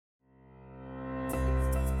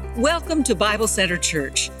Welcome to Bible Center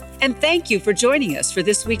Church, and thank you for joining us for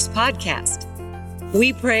this week's podcast.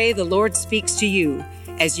 We pray the Lord speaks to you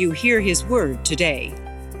as you hear His word today.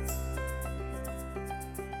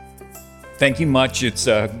 Thank you much. It's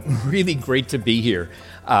really great to be here.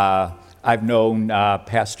 I've known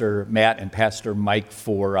Pastor Matt and Pastor Mike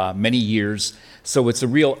for many years, so it's a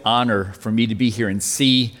real honor for me to be here and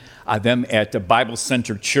see them at the Bible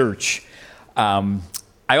Center Church.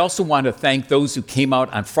 I also want to thank those who came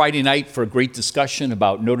out on Friday night for a great discussion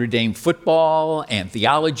about Notre Dame football and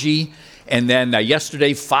theology. And then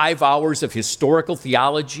yesterday, 5 hours of historical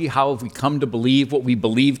theology. How have we come to believe what we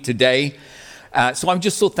believe today? So I'm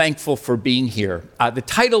just so thankful for being here. The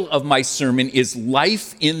title of my sermon is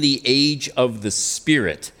Life in the Age of the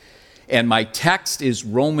Spirit. And my text is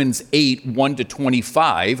Romans 8,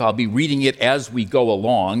 1-25. I'll be reading it as we go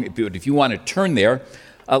along. If you want to turn there,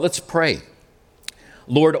 let's pray.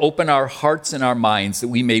 Lord, open our hearts and our minds that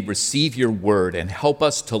we may receive your word and help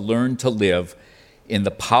us to learn to live in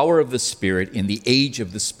the power of the Spirit, in the age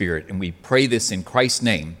of the Spirit. And we pray this in Christ's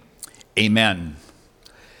name. Amen.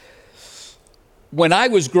 When I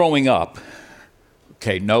was growing up,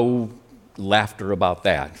 okay, no laughter about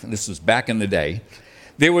that. This was back in the day.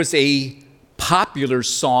 There was a popular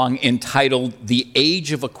song entitled The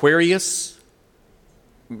Age of Aquarius.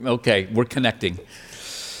 Okay, we're connecting.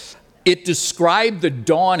 It described the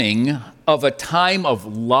dawning of a time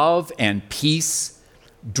of love and peace,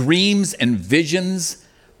 dreams and visions,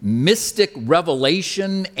 mystic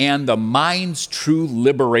revelation, and the mind's true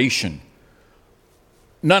liberation.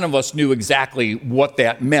 None of us knew exactly what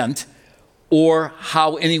that meant or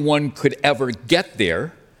how anyone could ever get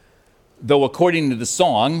there, though according to the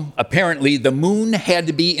song, apparently the moon had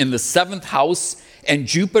to be in the 7th house and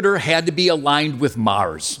Jupiter had to be aligned with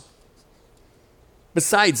Mars.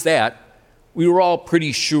 Besides that, we were all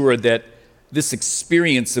pretty sure that this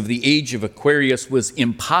experience of the age of Aquarius was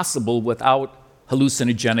impossible without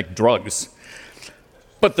hallucinogenic drugs.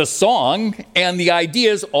 But the song and the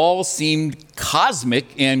ideas all seemed cosmic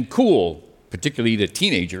and cool, particularly to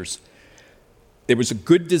teenagers. There was a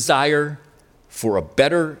good desire for a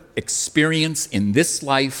better experience in this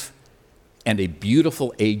life and a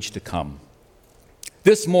beautiful age to come.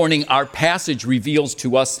 This morning, our passage reveals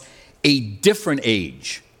to us a different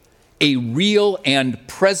age, a real and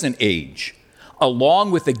present age, along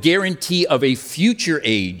with the guarantee of a future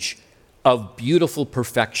age of beautiful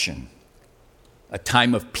perfection, a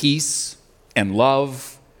time of peace and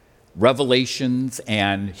love, revelations,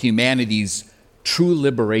 and humanity's true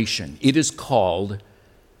liberation. It is called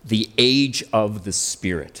the age of the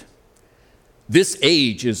Spirit. This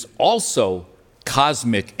age is also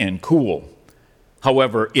cosmic and cool.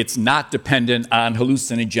 However, it's not dependent on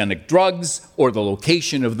hallucinogenic drugs or the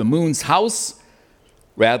location of the moon's house.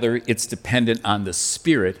 Rather, it's dependent on the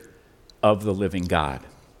Spirit of the living God.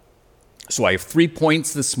 So I have 3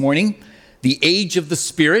 points this morning: the age of the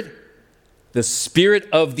Spirit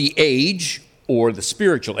of the age, or the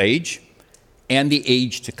spiritual age, and the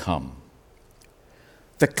age to come.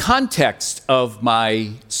 The context of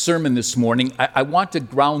my sermon this morning, I want to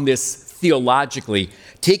ground this theologically,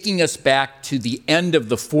 taking us back to the end of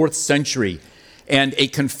the 4th century and a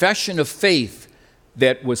confession of faith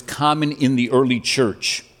that was common in the early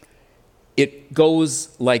church. It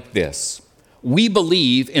goes like this: we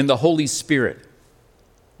believe in the Holy Spirit,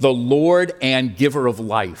 the Lord and giver of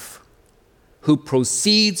life, who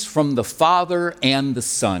proceeds from the Father and the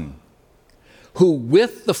Son, who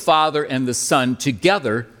with the Father and the Son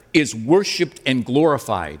together is worshiped and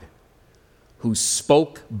glorified, who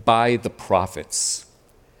spoke by the prophets.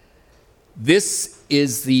 This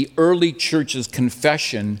is the early church's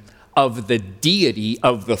confession of the deity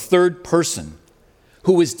of the third person,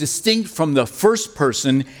 who is distinct from the first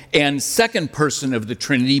person and second person of the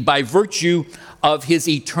Trinity by virtue of his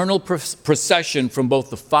eternal procession from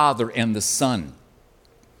both the Father and the Son.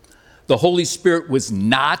 The Holy Spirit was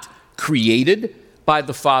not created by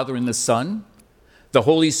the Father and the Son. The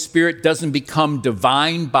Holy Spirit doesn't become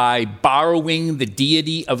divine by borrowing the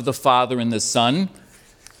deity of the Father and the Son.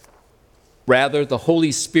 Rather, the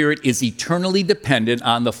Holy Spirit is eternally dependent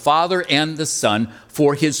on the Father and the Son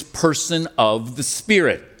for his person of the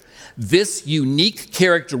Spirit. This unique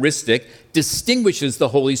characteristic distinguishes the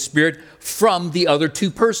Holy Spirit from the other two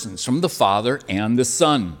persons, from the Father and the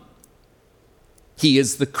Son. He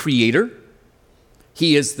is the creator,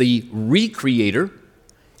 he is the recreator,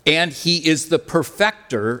 and he is the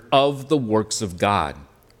perfecter of the works of God.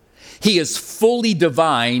 He is fully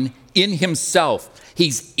divine in himself.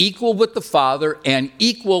 He's equal with the Father and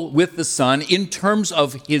equal with the Son in terms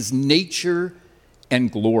of his nature and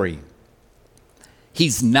glory.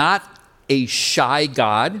 He's not a shy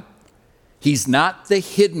God. He's not the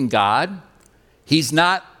hidden God. He's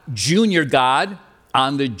not junior God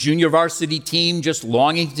on the junior varsity team, just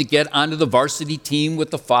longing to get onto the varsity team with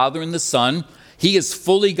the Father and the Son. He is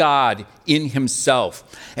fully God in himself.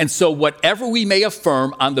 And so whatever we may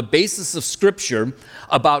affirm on the basis of Scripture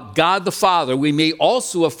about God the Father, we may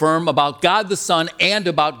also affirm about God the Son and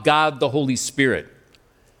about God the Holy Spirit.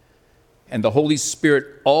 And the Holy Spirit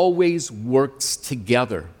always works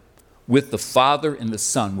together with the Father and the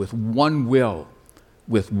Son, with one will,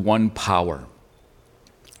 with one power.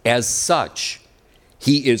 As such,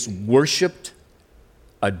 he is worshiped,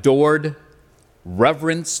 adored,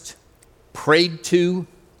 reverenced, prayed to,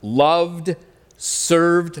 loved,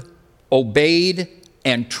 served, obeyed,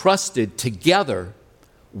 and trusted together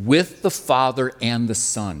with the Father and the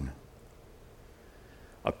Son.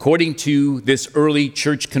 According to this early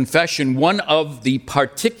church confession, one of the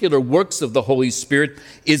particular works of the Holy Spirit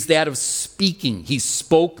is that of speaking. He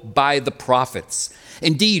spoke by the prophets.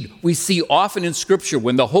 Indeed, we see often in Scripture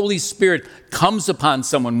when the Holy Spirit comes upon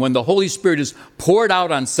someone, when the Holy Spirit is poured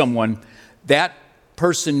out on someone, that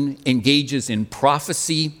person engages in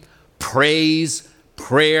prophecy, praise,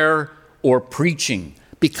 prayer, or preaching,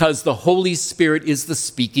 because the Holy Spirit is the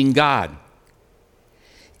speaking God.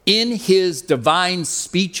 In his divine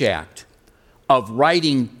speech act of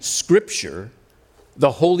writing Scripture,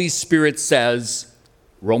 the Holy Spirit says,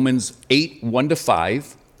 Romans 8,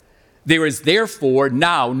 1-5, there is therefore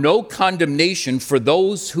now no condemnation for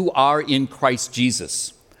those who are in Christ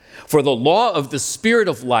Jesus. For the law of the Spirit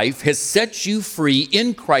of life has set you free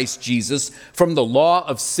in Christ Jesus from the law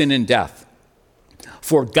of sin and death.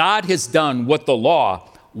 For God has done what the law,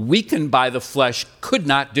 weakened by the flesh, could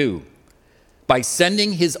not do. By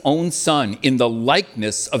sending his own Son in the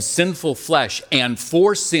likeness of sinful flesh and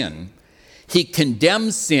for sin, he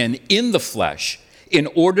condemns sin in the flesh in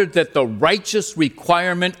order that the righteous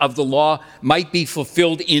requirement of the law might be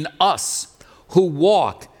fulfilled in us who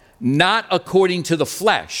walk not according to the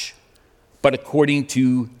flesh, but according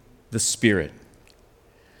to the Spirit.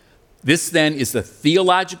 This then is the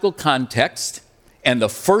theological context and the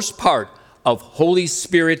first part of Holy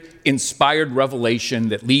Spirit-inspired revelation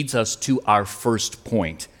that leads us to our first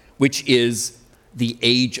point, which is the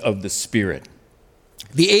age of the Spirit.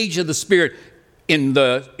 The age of the Spirit in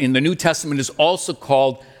the New Testament is also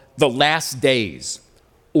called the last days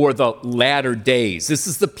or the latter days. This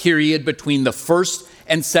is the period between the first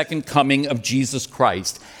and second coming of Jesus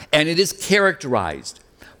Christ, and it is characterized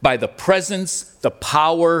by the presence, the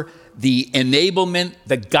power, the enablement,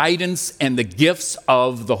 the guidance, and the gifts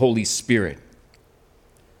of the Holy Spirit.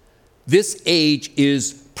 This age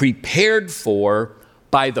is prepared for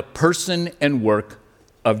by the person and work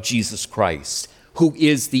of Jesus Christ, who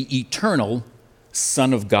is the eternal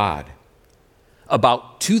Son of God.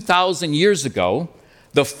 About 2,000 years ago,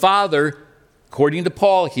 the Father, according to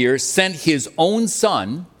Paul here, sent his own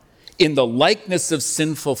Son in the likeness of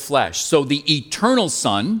sinful flesh. So the eternal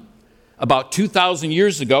Son, about 2,000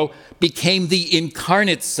 years ago, became the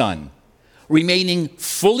incarnate Son, remaining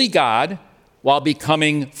fully God while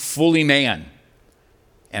becoming fully man.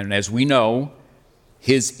 And as we know,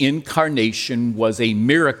 his incarnation was a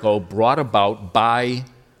miracle brought about by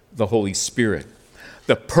the Holy Spirit.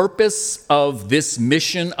 The purpose of this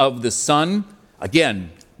mission of the Son,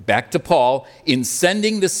 again, back to Paul, in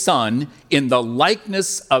sending the Son in the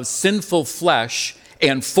likeness of sinful flesh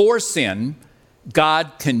and for sin,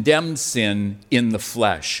 God condemned sin in the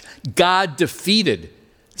flesh. God defeated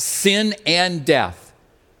sin and death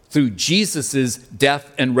through Jesus'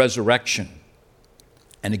 death and resurrection.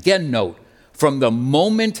 And again, note, from the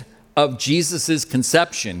moment of Jesus'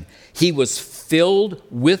 conception, he was filled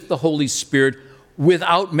with the Holy Spirit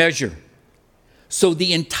without measure. So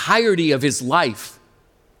the entirety of his life,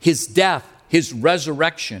 his death, his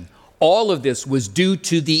resurrection, all of this was due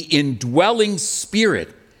to the indwelling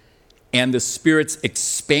Spirit and the Spirit's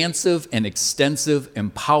expansive and extensive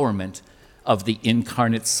empowerment of the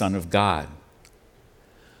incarnate Son of God.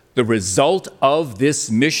 The result of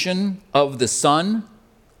this mission of the Son,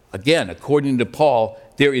 again, according to Paul,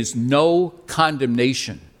 there is no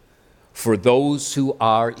condemnation for those who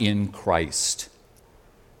are in Christ.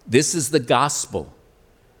 This is the gospel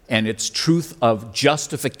and its truth of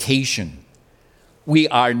justification. We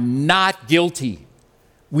are not guilty.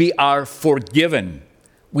 We are forgiven.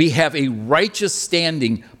 We have a righteous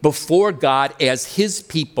standing before God as his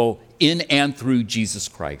people in and through Jesus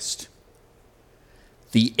Christ.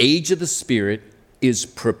 The age of the Spirit is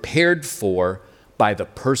prepared for by the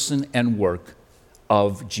person and work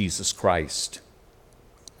of Jesus Christ.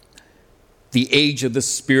 The age of the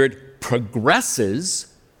Spirit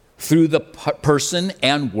progresses through the person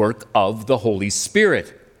and work of the Holy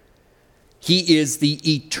Spirit. He is the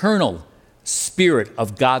eternal Spirit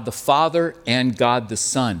of God the Father and God the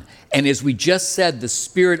Son. And as we just said, the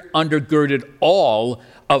Spirit undergirded all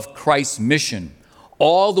of Christ's mission,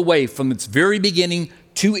 all the way from its very beginning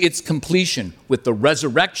to its completion, with the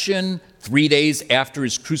resurrection 3 days after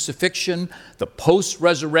his crucifixion, the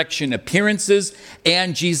post-resurrection appearances,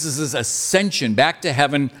 and Jesus' ascension back to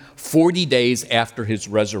heaven 40 days after his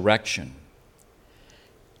resurrection.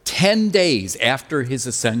 10 days after his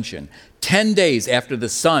ascension, 10 days after the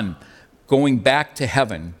Son going back to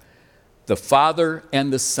heaven, the Father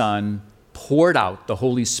and the Son poured out the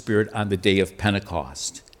Holy Spirit on the day of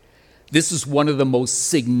Pentecost. This is one of the most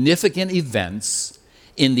significant events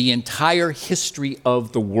in the entire history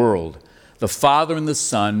of the world. The Father and the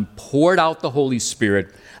Son poured out the Holy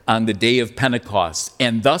Spirit on the day of Pentecost,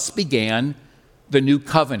 and thus began the new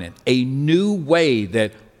covenant, a new way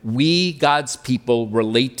that we, God's people,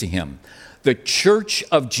 relate to him. The Church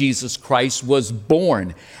of Jesus Christ was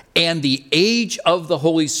born, and the age of the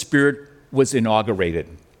Holy Spirit was inaugurated.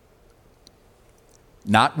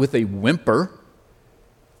 Not with a whimper,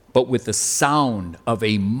 but with the sound of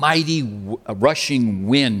a mighty rushing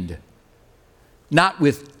wind. Not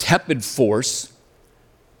with tepid force,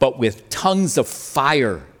 but with tongues of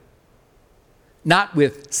fire. Not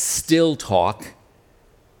with still talk,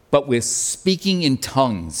 but with speaking in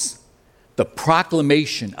tongues, the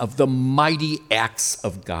proclamation of the mighty acts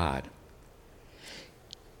of God.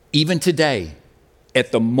 Even today,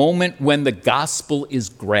 at the moment when the gospel is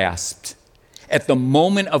grasped, at the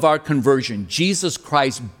moment of our conversion, Jesus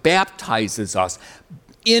Christ baptizes us,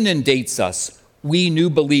 inundates us, we new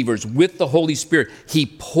believers, with the Holy Spirit. He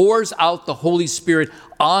pours out the Holy Spirit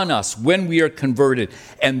on us when we are converted,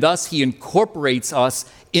 and thus he incorporates us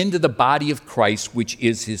into the body of Christ, which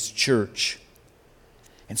is his church.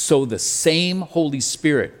 And so the same Holy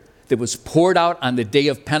Spirit that was poured out on the day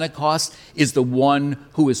of Pentecost is the one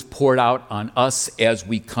who is poured out on us as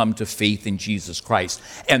we come to faith in Jesus Christ.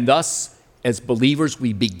 And thus, as believers,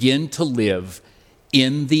 we begin to live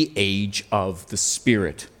in the age of the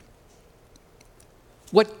Spirit.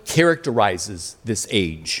 What characterizes this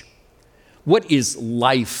age? What is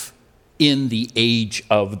life in the age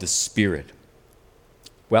of the Spirit?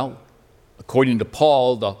 Well, according to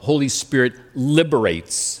Paul, the Holy Spirit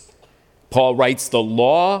liberates. Paul writes, "The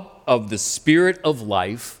law of the Spirit of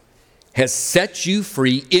life has set you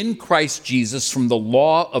free in Christ Jesus from the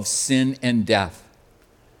law of sin and death."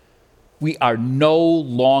 We are no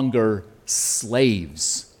longer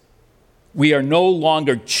slaves. We are no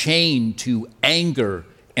longer chained to anger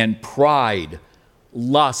and pride,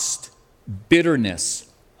 lust, bitterness,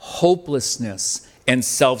 hopelessness, and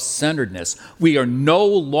self-centeredness. We are no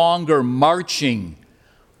longer marching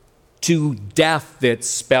to death that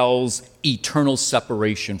spells eternal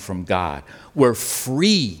separation from God. We're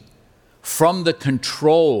free from the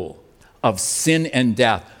control of sin and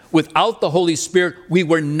death. Without the Holy Spirit, we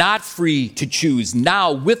were not free to choose.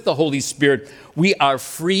 Now, with the Holy Spirit, we are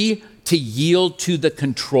free to yield to the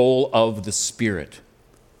control of the Spirit.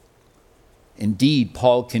 Indeed,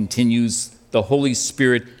 Paul continues, the Holy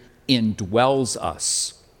Spirit indwells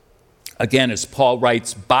us. Again, as Paul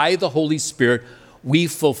writes, by the Holy Spirit, we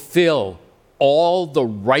fulfill all the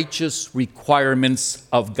righteous requirements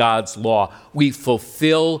of God's law. We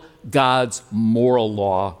fulfill God's moral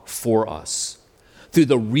law for us. Through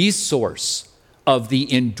the resource of the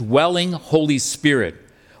indwelling Holy Spirit,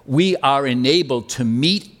 we are enabled to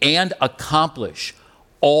meet and accomplish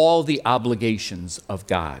all the obligations of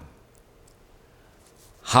God.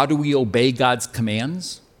 How do we obey God's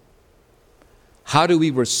commands? How do we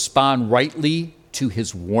respond rightly to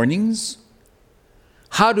his warnings?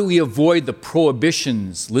 How do we avoid the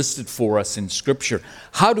prohibitions listed for us in Scripture?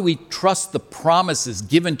 How do we trust the promises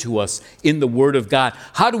given to us in the Word of God?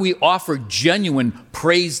 How do we offer genuine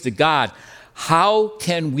praise to God? How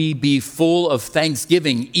can we be full of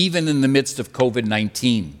thanksgiving even in the midst of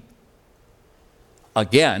COVID-19?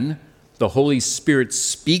 Again, the Holy Spirit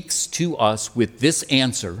speaks to us with this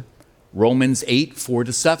answer, Romans 8,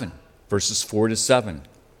 4-7, verses 4-7.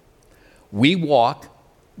 We walk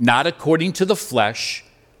not according to the flesh,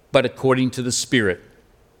 but according to the Spirit.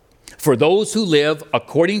 For those who live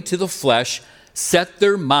according to the flesh set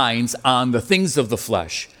their minds on the things of the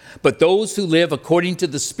flesh, but those who live according to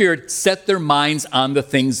the Spirit set their minds on the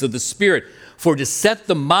things of the Spirit. For to set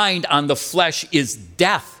the mind on the flesh is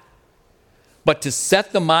death, but to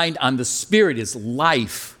set the mind on the Spirit is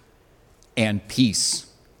life and peace.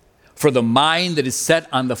 For the mind that is set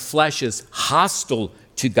on the flesh is hostile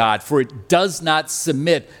to God, for it does not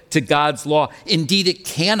submit to God's law. Indeed, it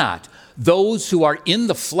cannot. Those who are in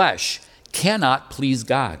the flesh cannot please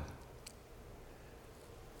God.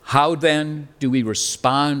 How then do we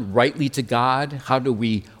respond rightly to God? How do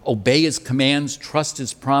we obey his commands, trust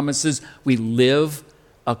his promises? We live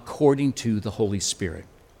according to the Holy Spirit.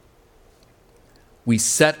 We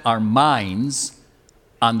set our minds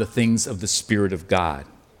on the things of the Spirit of God.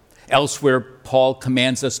 Elsewhere, Paul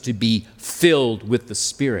commands us to be filled with the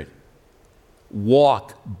Spirit.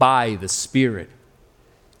 Walk by the Spirit.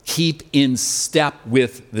 Keep in step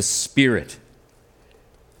with the Spirit.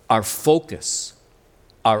 Our focus,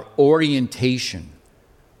 our orientation,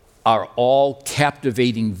 our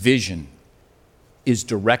all-captivating vision is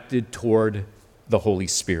directed toward the Holy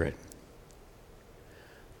Spirit.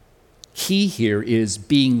 Key here is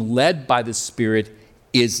being led by the Spirit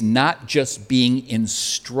is not just being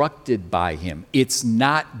instructed by him. It's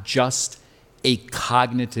not just a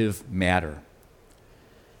cognitive matter.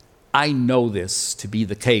 I know this to be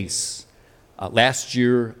the case. Last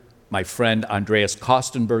year, my friend Andreas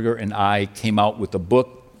Kostenberger and I came out with a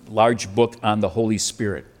large book on the Holy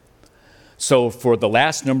Spirit. So for the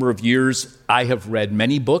last number of years, I have read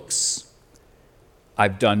many books.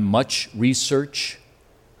 I've done much research.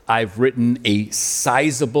 I've written a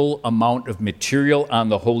sizable amount of material on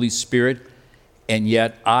the Holy Spirit, and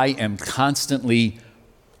yet I am constantly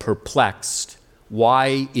perplexed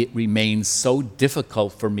why it remains so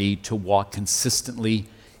difficult for me to walk consistently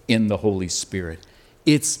in the Holy Spirit.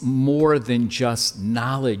 It's more than just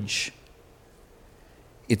knowledge.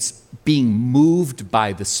 It's being moved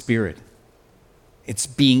by the Spirit. It's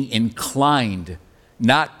being inclined,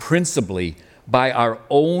 not principally by our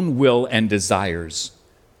own will and desires,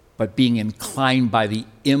 but being inclined by the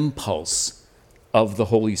impulse of the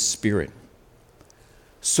Holy Spirit.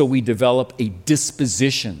 So we develop a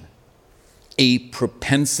disposition, a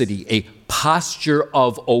propensity, a posture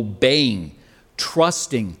of obeying,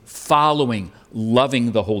 trusting, following,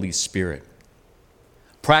 loving the Holy Spirit.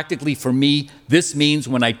 Practically for me, this means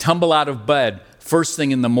when I tumble out of bed first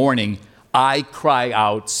thing in the morning, I cry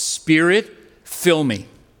out, "Spirit, fill me."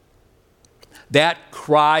 That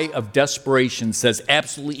cry of desperation says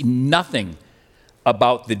absolutely nothing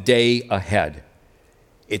about the day ahead.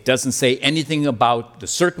 It doesn't say anything about the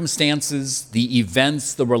circumstances, the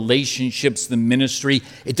events, the relationships, the ministry.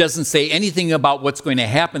 It doesn't say anything about what's going to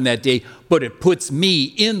happen that day, but it puts me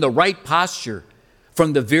in the right posture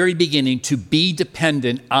from the very beginning to be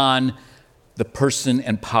dependent on the person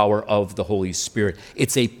and power of the Holy Spirit.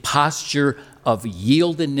 It's a posture of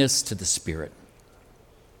yieldedness to the Spirit.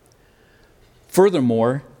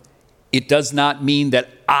 Furthermore, it does not mean that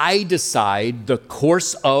I decide the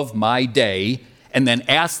course of my day and then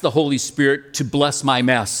ask the Holy Spirit to bless my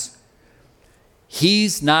mess.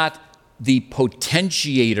 He's not the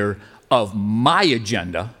potentiator of my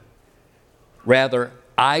agenda. Rather,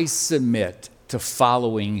 I submit to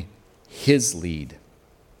following his lead.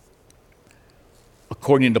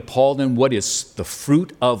 According to Paul, then, what is the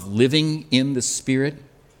fruit of living in the Spirit?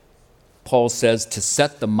 Paul says to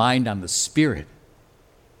set the mind on the Spirit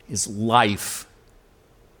is life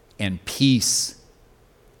and peace.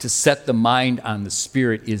 To set the mind on the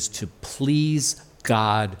Spirit is to please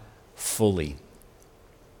God fully.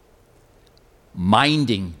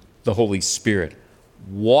 Minding the Holy Spirit,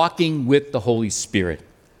 walking with the Holy Spirit,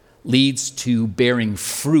 leads to bearing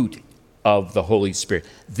fruit of the Holy Spirit.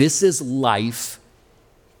 This is life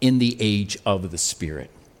in the age of the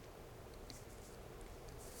Spirit.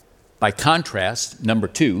 By contrast, number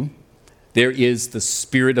 2, there is the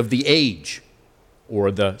spirit of the age, or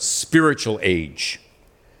the spiritual age.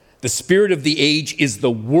 The spirit of the age is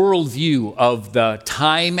the worldview of the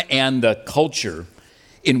time and the culture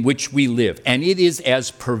in which we live, and it is as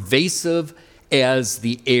pervasive as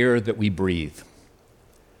the air that we breathe.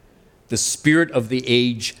 The spirit of the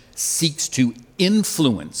age seeks to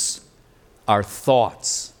influence our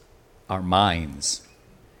thoughts, our minds.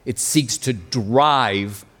 It seeks to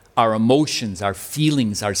drive our emotions, our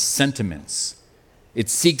feelings, our sentiments. It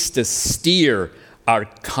seeks to steer our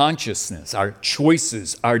consciousness, our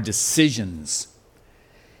choices, our decisions.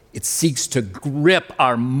 It seeks to grip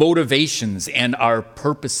our motivations and our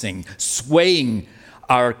purposing, swaying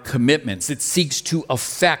our commitments. It seeks to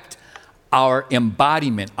affect our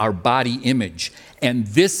embodiment, our body image. And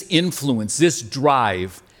this influence, this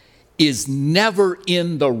drive, is never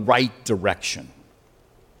in the right direction.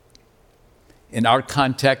 In our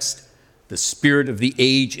context, the spirit of the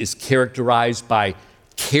age is characterized by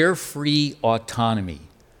carefree autonomy.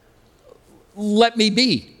 Let me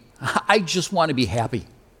be. I just want to be happy.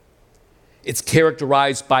 It's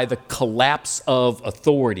characterized by the collapse of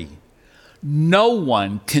authority. No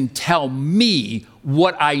one can tell me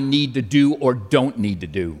what I need to do or don't need to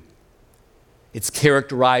do. It's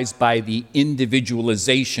characterized by the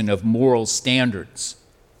individualization of moral standards.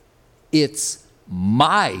 It's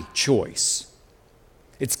my choice.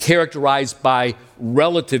 It's characterized by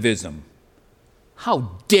relativism.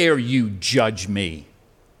 How dare you judge me?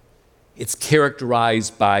 It's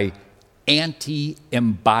characterized by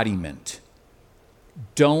anti-embodiment.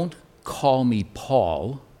 Don't call me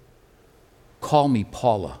Paul, call me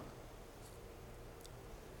Paula.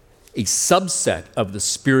 A subset of the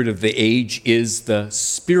spirit of the age is the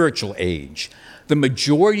spiritual age. The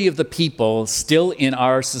majority of the people still in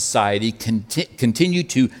our society continue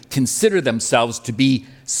to consider themselves to be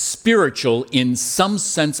spiritual in some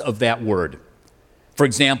sense of that word. For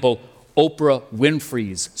example, Oprah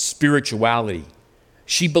Winfrey's spirituality.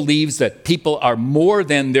 She believes that people are more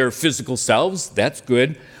than their physical selves. That's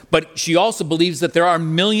good. But she also believes that there are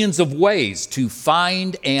millions of ways to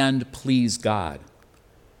find and please God.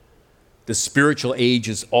 The spiritual age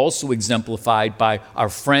is also exemplified by our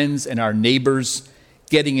friends and our neighbors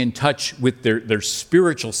getting in touch with their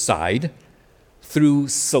spiritual side through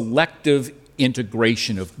selective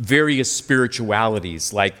integration of various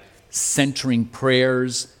spiritualities like centering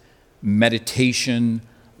prayers, meditation,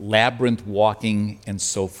 labyrinth walking, and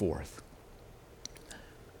so forth.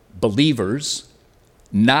 Believers,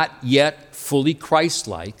 not yet fully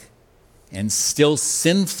Christ-like and still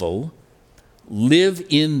sinful, live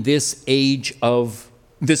in this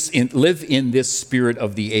spirit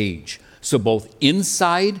of the age. So both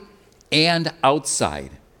inside and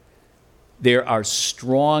outside, there are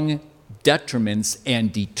strong detriments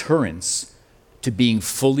and deterrents to being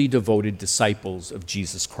fully devoted disciples of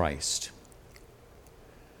Jesus Christ.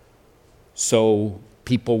 So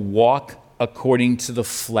people walk according to the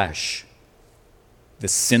flesh, the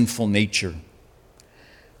sinful nature.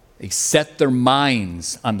 They set their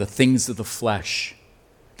minds on the things of the flesh.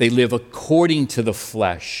 They live according to the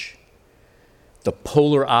flesh, the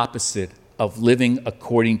polar opposite of living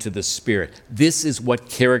according to the Spirit. This is what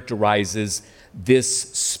characterizes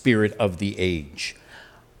this spirit of the age.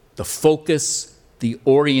 The focus, the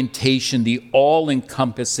orientation, the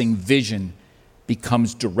all-encompassing vision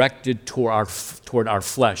becomes directed toward our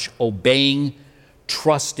flesh, obeying,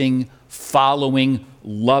 trusting, following,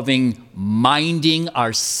 loving, minding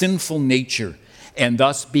our sinful nature, and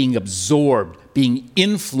thus being absorbed, being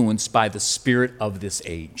influenced by the spirit of this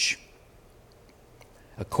age.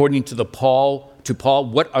 According to Paul,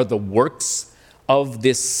 what are the works of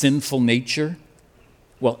this sinful nature?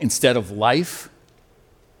 Well, instead of life,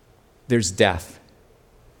 there's death.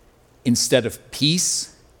 Instead of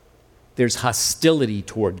peace, there's hostility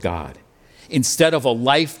toward God. Instead of a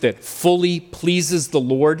life that fully pleases the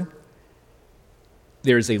Lord,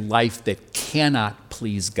 there's a life that cannot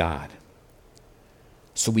please God.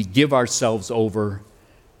 So we give ourselves over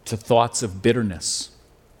to thoughts of bitterness,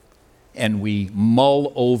 and we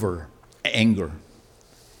mull over anger,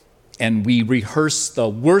 and we rehearse the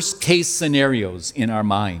worst case scenarios in our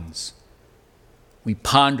minds. We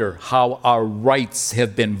ponder how our rights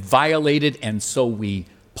have been violated, and so we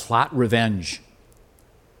plot revenge.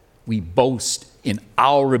 We boast in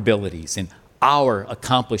our abilities, in our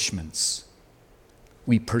accomplishments.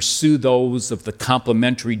 We pursue those of the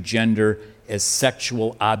complementary gender as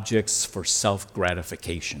sexual objects for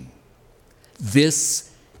self-gratification.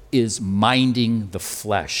 This is minding the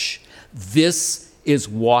flesh. This is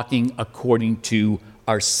walking according to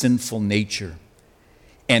our sinful nature.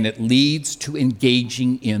 And it leads to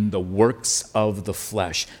engaging in the works of the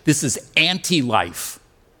flesh. This is anti-life,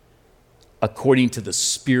 according to the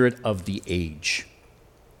spirit of the age.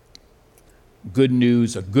 Good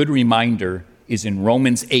news, a good reminder, is in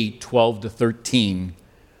Romans 8:12-13.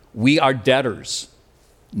 We are debtors,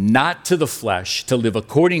 not to the flesh, to live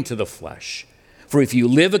according to the flesh. For if you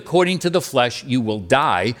live according to the flesh, you will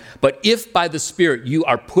die. But if by the Spirit you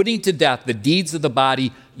are putting to death the deeds of the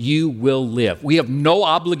body, you will live. We have no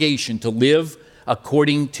obligation to live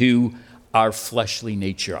according to our fleshly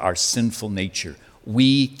nature, our sinful nature.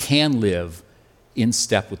 We can live in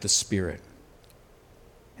step with the Spirit.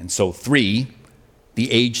 And so 3,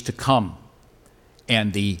 the age to come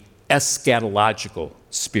and the eschatological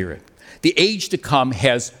spirit. The age to come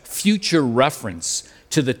has future reference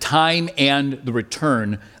to the time and the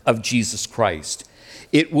return of Jesus Christ.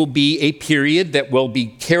 It will be a period that will be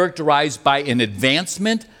characterized by an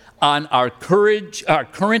advancement on our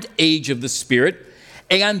current age of the Spirit,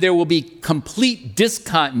 and there will be complete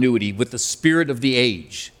discontinuity with the spirit of the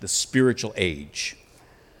age, the spiritual age.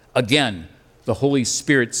 Again, the Holy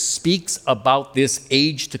Spirit speaks about this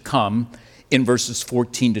age to come in verses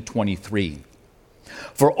 14-23.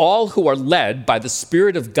 For all who are led by the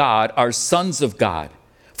Spirit of God are sons of God.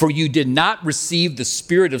 For you did not receive the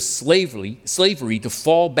spirit of slavery to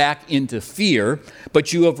fall back into fear,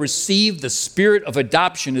 but you have received the spirit of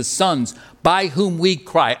adoption as sons, by whom we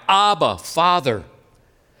cry, Abba, Father.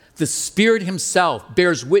 The Spirit himself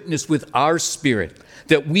bears witness with our spirit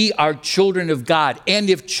that we are children of God, and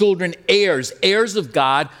if children, heirs, heirs of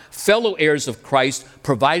God, fellow heirs of Christ,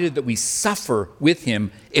 provided that we suffer with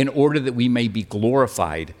him in order that we may be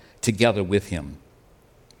glorified together with him.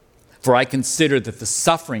 For I consider that the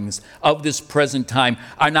sufferings of this present time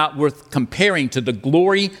are not worth comparing to the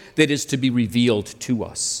glory that is to be revealed to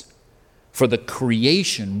us. For the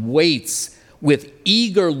creation waits with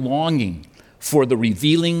eager longing for the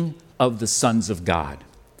revealing of the sons of God.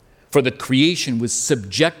 For the creation was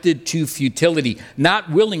subjected to futility, not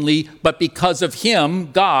willingly, but because of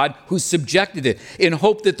him, God, who subjected it, in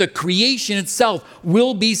hope that the creation itself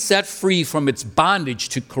will be set free from its bondage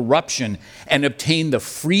to corruption and obtain the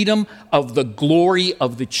freedom of the glory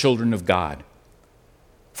of the children of God.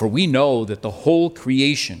 For we know that the whole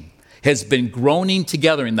creation has been groaning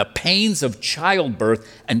together in the pains of childbirth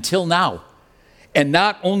until now. And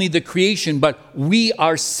not only the creation, but we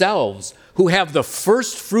ourselves, who have the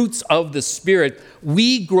first fruits of the Spirit,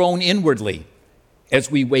 we groan inwardly as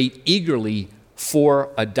we wait eagerly for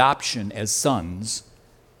adoption as sons,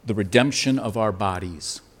 the redemption of our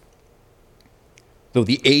bodies. Though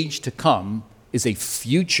the age to come is a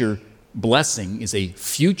future blessing, is a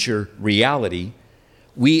future reality,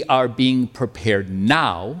 we are being prepared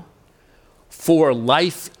now for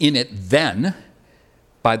life in it then,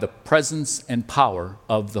 by the presence and power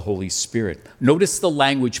of the Holy Spirit. Notice the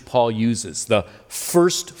language Paul uses, the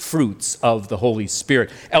first fruits of the Holy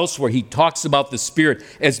Spirit. Elsewhere, he talks about the Spirit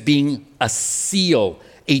as being a seal,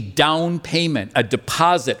 a down payment, a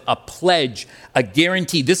deposit, a pledge, a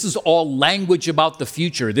guarantee. This is all language about the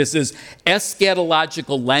future. This is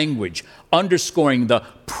eschatological language, underscoring the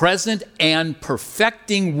present and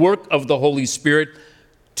perfecting work of the Holy Spirit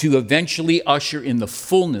to eventually usher in the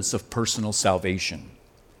fullness of personal salvation.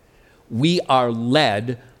 We are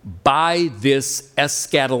led by this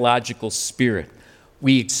eschatological spirit.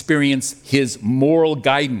 We experience his moral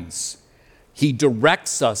guidance. He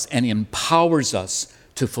directs us and empowers us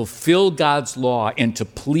to fulfill God's law and to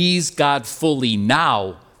please God fully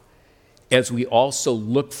now, as we also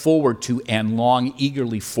look forward to and long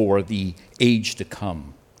eagerly for the age to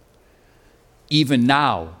come. Even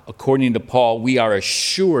now, according to Paul, we are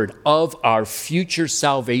assured of our future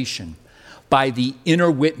salvation by the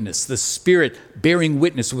inner witness, the Spirit bearing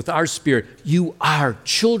witness with our spirit. You are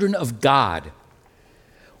children of God.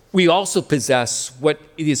 We also possess what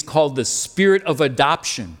is called the spirit of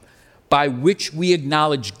adoption, by which we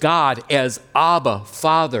acknowledge God as Abba,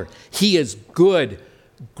 Father. He is good,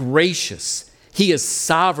 gracious. He is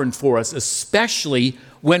sovereign for us, especially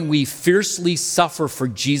when we fiercely suffer for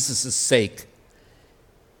Jesus' sake.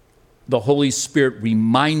 The Holy Spirit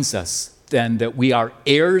reminds us then that we are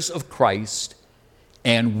heirs of Christ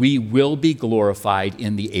and we will be glorified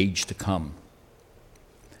in the age to come.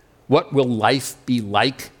 What will life be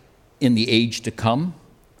like in the age to come?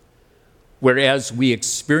 Whereas we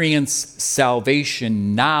experience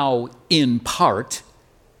salvation now in part,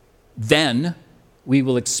 then we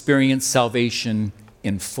will experience salvation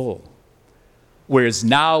in full. Whereas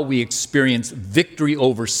now we experience victory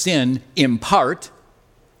over sin in part,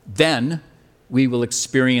 then we will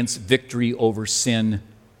experience victory over sin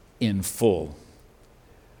in full.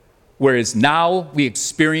 Whereas now we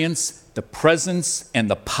experience the presence and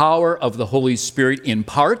the power of the Holy Spirit in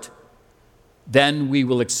part, then we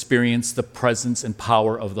will experience the presence and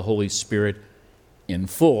power of the Holy Spirit in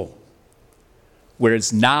full.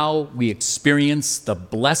 Whereas now we experience the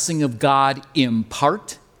blessing of God in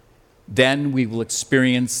part, then we will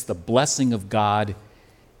experience the blessing of God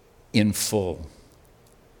in full.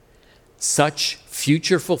 Such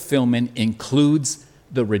future fulfillment includes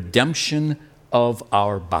the redemption of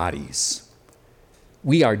our bodies.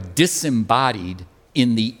 We are disembodied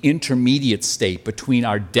in the intermediate state between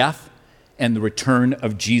our death and the return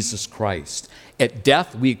of Jesus Christ. At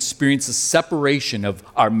death, we experience a separation of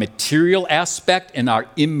our material aspect and our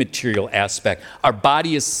immaterial aspect. Our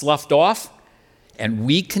body is sloughed off, and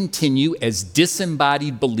we continue as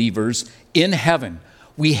disembodied believers in heaven.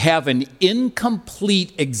 We have an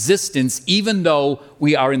incomplete existence, even though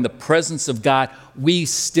we are in the presence of God. We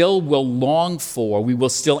still will long for, we will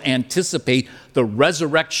still anticipate the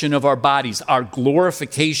resurrection of our bodies, our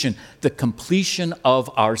glorification, the completion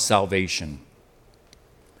of our salvation.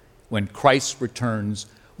 When Christ returns,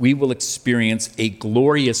 we will experience a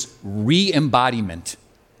glorious re-embodiment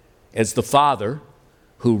as the Father,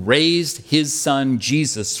 who raised his Son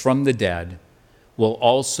Jesus from the dead, will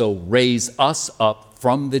also raise us up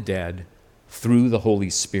from the dead through the Holy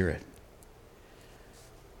Spirit.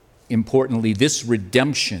 Importantly, this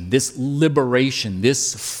redemption, this liberation,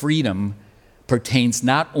 this freedom pertains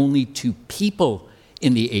not only to people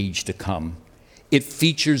in the age to come, it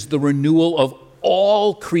features the renewal of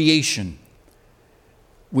all creation,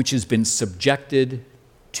 which has been subjected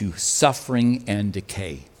to suffering and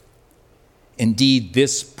decay. Indeed,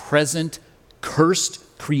 this present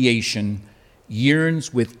cursed creation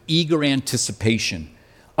yearns with eager anticipation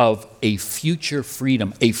of a future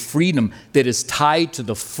freedom, a freedom that is tied to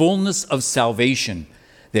the fullness of salvation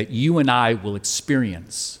that you and I will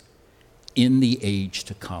experience in the age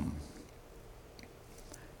to come.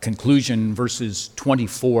 Conclusion, verses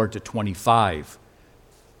 24 to 25.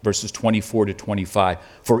 Verses 24 to 25.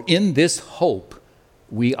 For in this hope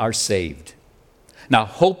we are saved. Now,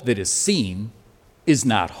 hope that is seen is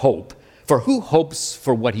not hope. For who hopes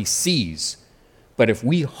for what he sees? But if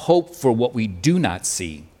we hope for what we do not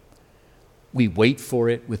see, we wait for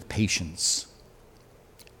it with patience.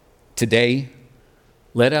 Today,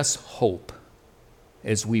 let us hope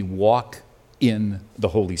as we walk in the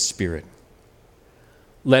Holy Spirit.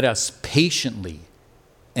 Let us patiently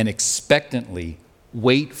and expectantly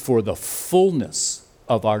wait for the fullness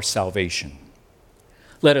of our salvation.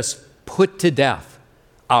 Let us put to death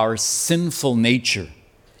our sinful nature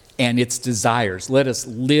and its desires. Let us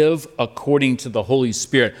live according to the Holy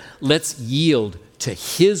Spirit. Let's yield to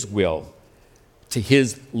His will, to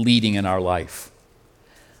His leading in our life.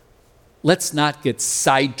 Let's not get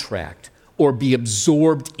sidetracked or be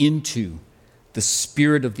absorbed into the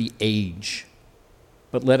spirit of the age,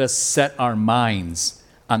 but let us set our minds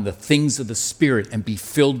on the things of the Spirit and be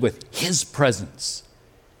filled with His presence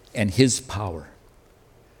and His power.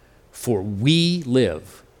 For we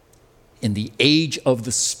live in the age of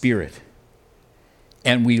the Spirit,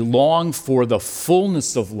 and we long for the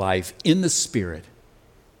fullness of life in the Spirit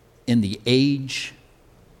in the age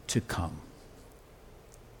to come.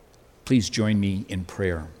 Please join me in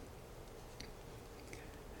prayer.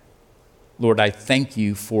 Lord, I thank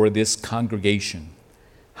you for this congregation,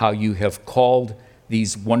 how you have called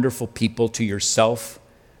these wonderful people to yourself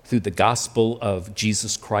through the gospel of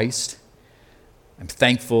Jesus Christ. I'm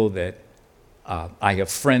thankful that I have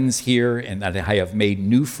friends here and that I have made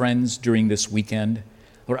new friends during this weekend.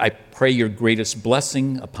 Lord, I pray your greatest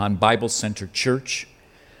blessing upon Bible Center Church.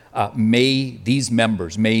 May these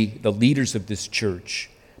members, may the leaders of this church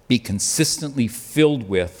be consistently filled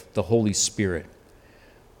with the Holy Spirit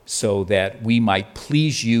so that we might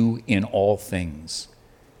please you in all things.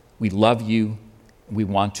 We love you. We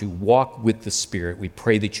want to walk with the Spirit. We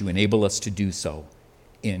pray that you enable us to do so.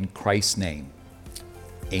 In Christ's name,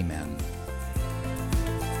 amen.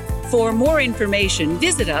 For more information,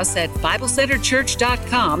 visit us at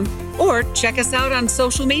BibleCenterChurch.com or check us out on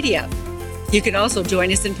social media. You can also join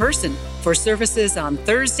us in person for services on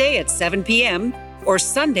Thursday at 7 p.m. or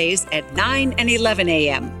Sundays at 9 and 11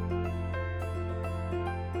 a.m.